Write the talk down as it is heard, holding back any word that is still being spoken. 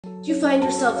Do you find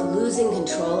yourself losing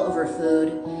control over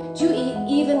food? Do you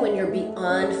eat even when you're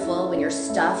beyond full, when you're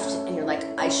stuffed and you're like,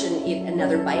 I shouldn't eat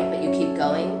another bite, but you keep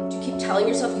going? Do you keep telling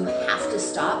yourself you have to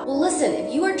stop? Well, listen,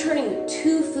 if you are turning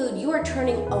to food, you are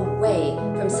turning away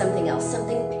from something else,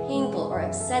 something painful or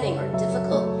upsetting or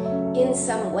difficult in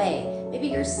some way. Maybe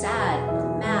you're sad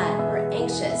or mad or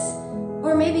anxious,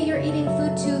 or maybe you're eating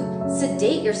food to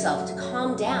sedate yourself, to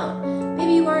calm down.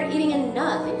 Maybe you aren't eating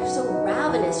enough and you're so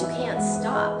ravenous you can't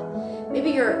stop.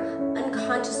 Maybe you're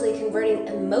unconsciously converting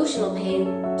emotional pain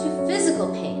to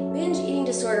physical pain. Binge eating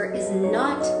disorder is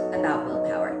not about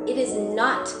willpower. It is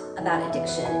not about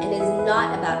addiction, and it is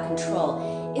not about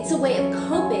control. It's a way of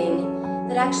coping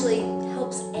that actually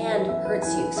helps and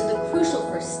hurts you. So the crucial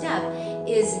first step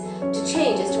is to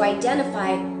change, is to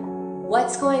identify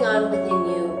what's going on within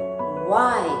you,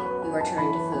 why you are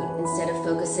turning to food, instead of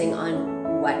focusing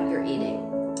on what you're eating.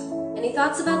 Any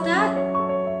thoughts about that?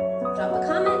 Drop a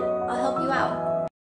comment.